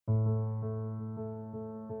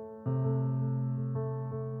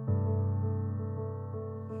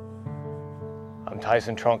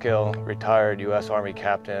Tyson Trunkhill, retired U.S. Army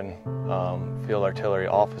captain, field artillery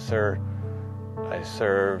officer. I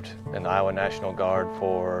served in the Iowa National Guard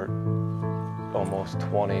for almost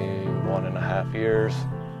 21 and a half years.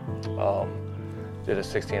 Did a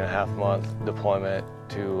 16-and-a-half-month deployment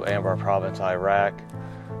to Anbar Province, Iraq,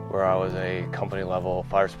 where I was a company-level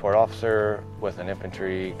fire support officer with an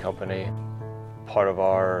infantry company. Part of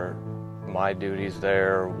my duties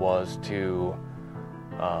there was to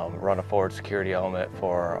run a forward security element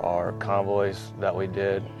for our convoys that we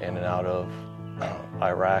did in and out of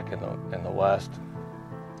Iraq in the west.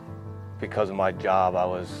 Because of my job, I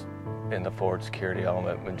was in the forward security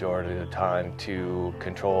element majority of the time to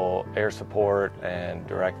control air support and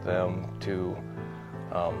direct them to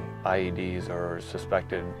IEDs or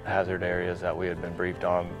suspected hazard areas that we had been briefed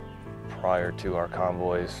on prior to our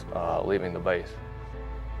convoys leaving the base.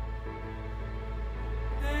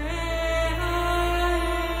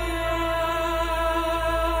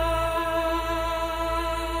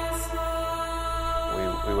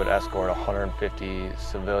 We would escort 150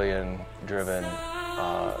 civilian-driven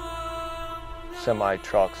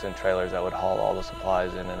semi-trucks and trailers that would haul all the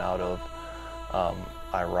supplies in and out of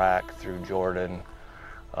Iraq through Jordan,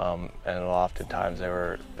 and oftentimes they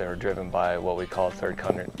were driven by what we call third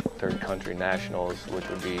country nationals, which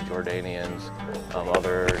would be Jordanians,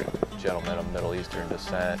 other gentlemen of Middle Eastern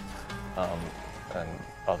descent, and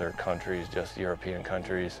other countries, just European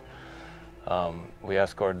countries. We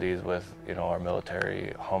escorted these with, our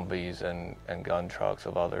military Humvees and gun trucks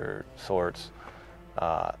of other sorts.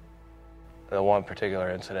 The one particular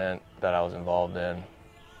incident that I was involved in,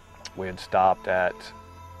 we had stopped at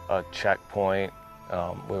a checkpoint.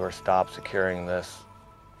 We were stopped securing this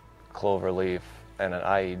cloverleaf, and an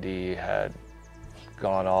IED had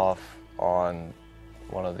gone off on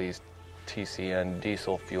one of these TCN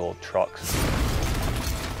diesel fuel trucks.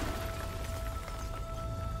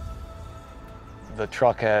 The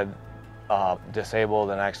truck had disabled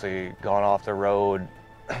and actually gone off the road,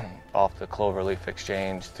 off the cloverleaf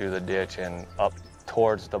exchange through the ditch and up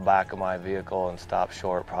towards the back of my vehicle and stopped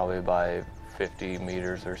short probably by 50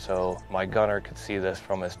 meters or so. My gunner could see this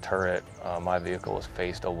from his turret. My vehicle was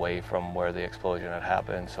faced away from where the explosion had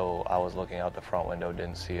happened, so I was looking out the front window,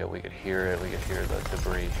 didn't see it. We could hear it, we could hear the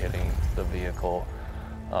debris hitting the vehicle,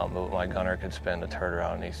 but my gunner could spin the turret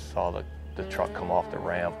around and he saw the truck come off the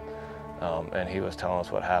ramp. And he was telling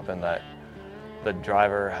us what happened, that the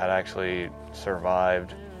driver had actually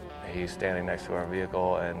survived. He's standing next to our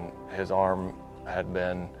vehicle and his arm had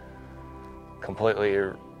been completely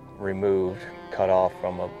removed, cut off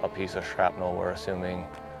from a piece of shrapnel, we're assuming,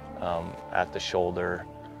 at the shoulder.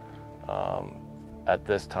 At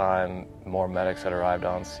this time, more medics had arrived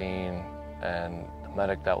on scene, and the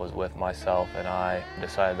medic that was with myself and I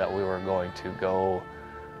decided that we were going to go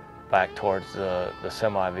back towards the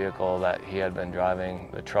semi-vehicle that he had been driving,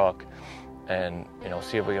 the truck, and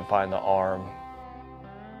see if we can find the arm.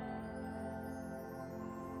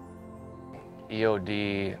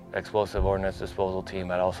 EOD, Explosive Ordnance Disposal Team,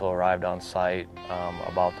 had also arrived on site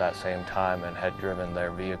about that same time and had driven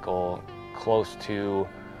their vehicle close to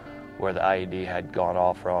where the IED had gone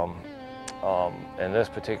off from. In this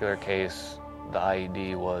particular case, the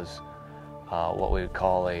IED was what we would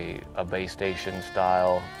call a base station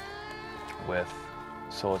style,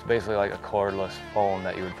 so it's basically like a cordless phone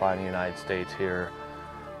that you would find in the United States here,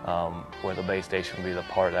 where the base station would be the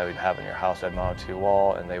part that we'd have in your house that mounted to your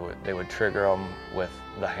wall, and they would trigger them with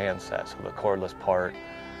the handset, so the cordless part.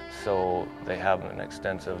 So they have an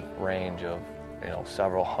extensive range of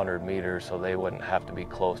several hundred meters, so they wouldn't have to be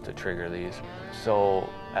close to trigger these. So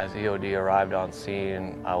as EOD arrived on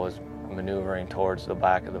scene, I was maneuvering towards the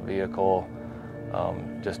back of the vehicle,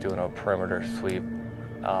 just doing a perimeter sweep.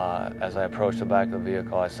 As I approached the back of the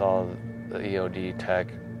vehicle, I saw the EOD tech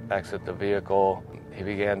exit the vehicle. He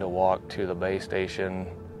began to walk to the base station.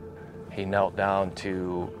 He knelt down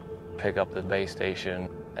to pick up the base station,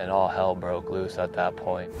 and all hell broke loose at that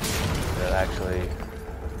point.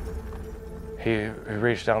 He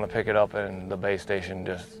reached down to pick it up, and the base station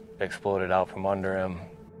just exploded out from under him.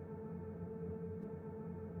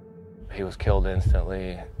 He was killed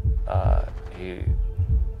instantly.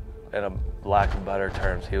 In a lack of better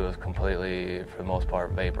terms, he was completely, for the most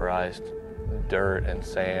part, vaporized. Dirt and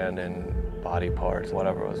sand and body parts,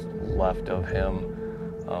 whatever was left of him,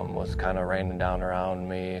 was kind of raining down around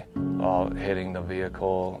me, all hitting the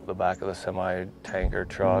vehicle, the back of the semi-tanker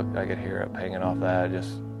truck. I could hear it pinging off that.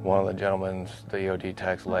 Just one of the gentlemen's, the EOD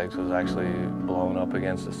tech's legs was actually blown up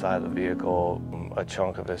against the side of the vehicle. A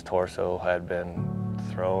chunk of his torso had been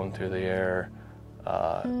thrown through the air,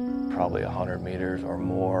 probably 100 meters or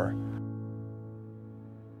more.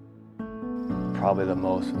 probably the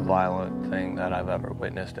most violent thing that I've ever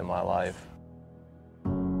witnessed in my life.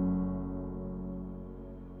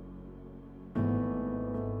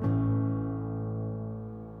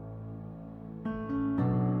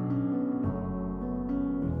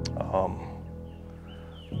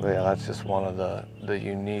 But yeah, that's just one of the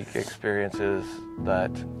unique experiences that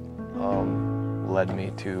led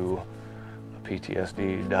me to a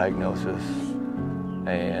PTSD diagnosis,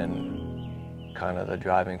 and kind of the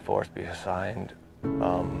driving force behind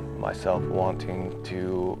myself wanting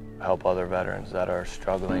to help other veterans that are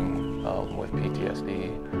struggling with PTSD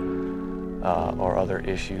or other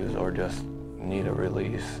issues, or just need a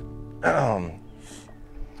release.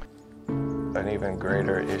 An even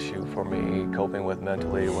greater issue for me coping with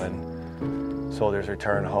mentally when soldiers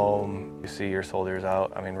return home. You see your soldiers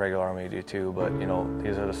out, I mean regular Army do too, but you know,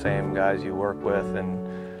 these are the same guys you work with, and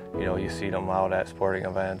you know, you see them out at sporting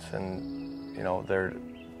events, and you know, they're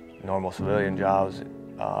normal civilian jobs.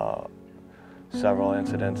 Several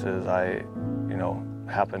incidences I, you know,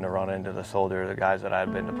 happened to run into the soldier, the guys that I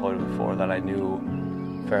had been deployed with before that I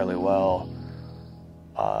knew fairly well.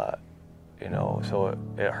 You know, so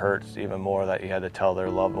it hurts even more that you had to tell their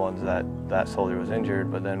loved ones that that soldier was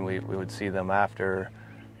injured, but then we would see them after,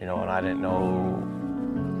 you know, and I didn't know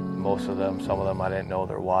most of them. Some of them I didn't know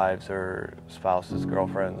their wives or spouses,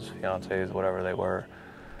 girlfriends, fiancés, whatever they were,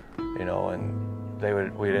 you know,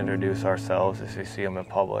 and we'd introduce ourselves if you see them in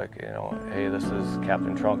public, you know, hey, this is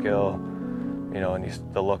Captain Trunkhill, you know, and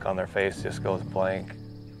the look on their face just goes blank,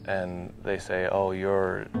 and they say, oh,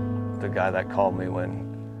 you're the guy that called me when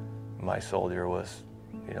my soldier was,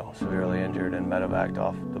 you know, severely injured and medevaced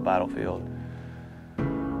off the battlefield.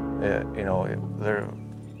 You know,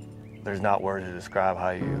 there's not words to describe how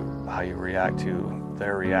you react to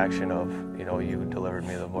their reaction of, you know, you delivered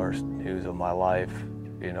me the worst news of my life.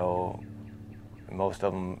 You know, most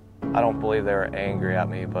of them, I don't believe they were angry at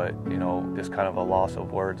me, but you know, just kind of a loss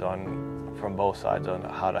of words from both sides on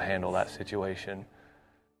how to handle that situation.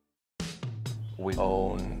 We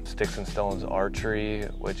own Sticks and Stones Archery,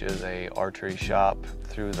 which is a archery shop.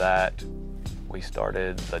 Through that, we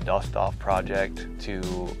started the Dust Off Project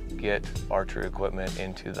to get archery equipment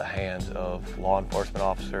into the hands of law enforcement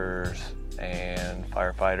officers and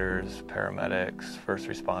firefighters, paramedics, first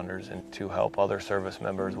responders, and to help other service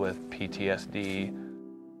members with PTSD.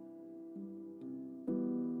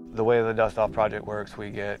 The way the Dust Off Project works, we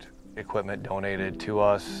get equipment donated to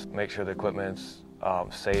us, make sure the equipment's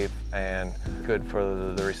safe and good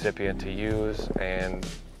for the recipient to use, and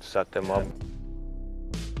set them up.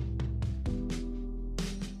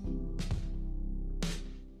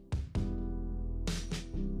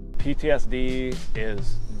 PTSD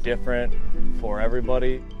is different for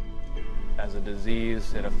everybody. As a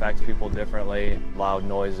disease, it affects people differently. Loud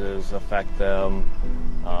noises affect them,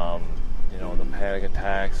 you know, the panic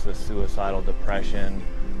attacks, the suicidal depression.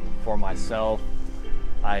 For myself,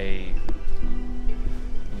 I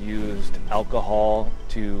used alcohol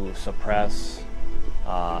to suppress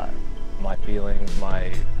my feelings,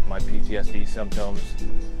 my PTSD symptoms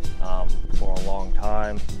for a long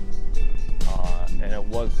time, and it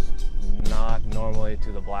was not normally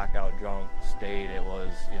to the blackout drunk state. It was,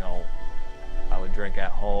 you know, I would drink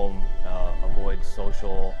at home, avoid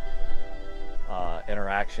social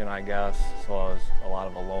interaction, I guess, so I was a lot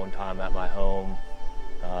of alone time at my home,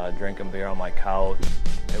 drinking beer on my couch.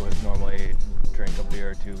 It was normally drink a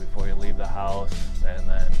beer or two before you leave the house, and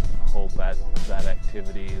then hope at that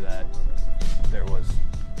activity that there was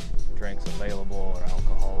drinks available or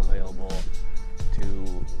alcohol available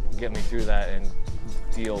to get me through that and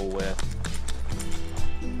deal with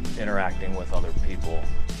interacting with other people.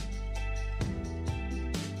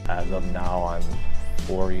 As of now, I'm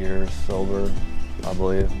 4 years sober, I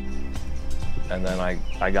believe. And then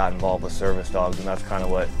I got involved with service dogs, and that's kind of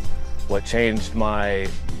what changed my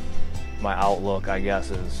outlook, I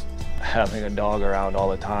guess, is having a dog around all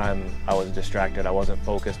the time. I was distracted. I wasn't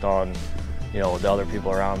focused on, you know, the other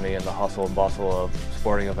people around me and the hustle and bustle of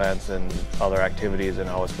sporting events and other activities, and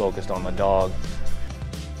I was focused on the dog.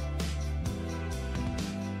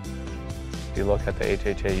 If you look at the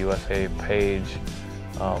HHA USA page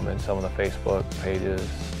and some of the Facebook pages,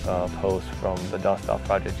 posts from the Dust Off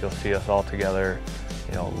Project, you'll see us all together,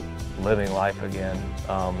 you know, living life again,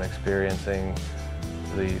 experiencing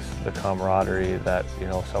the camaraderie that, you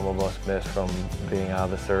know, some of us miss from being out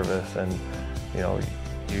of the service. And you know,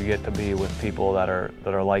 you get to be with people that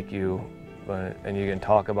are like you, and you can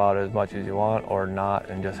talk about it as much as you want or not,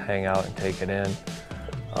 and just hang out and take it in.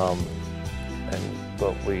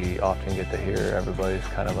 But we often get to hear everybody's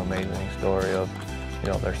kind of amazing story of, you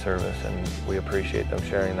know, their service, and we appreciate them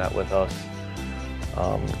sharing that with us,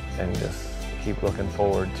 and just keep looking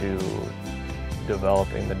forward to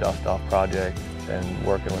developing the Dust Off project and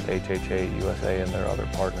working with HH8 USA and their other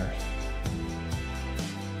partners.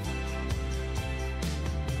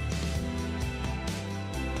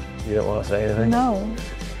 You don't want to say anything? No.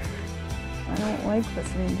 I don't like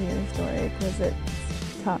listening to your story because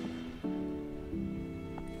it's tough.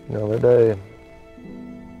 Another day.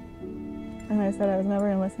 And I said I was never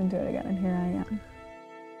going to listen to it again, and here I am.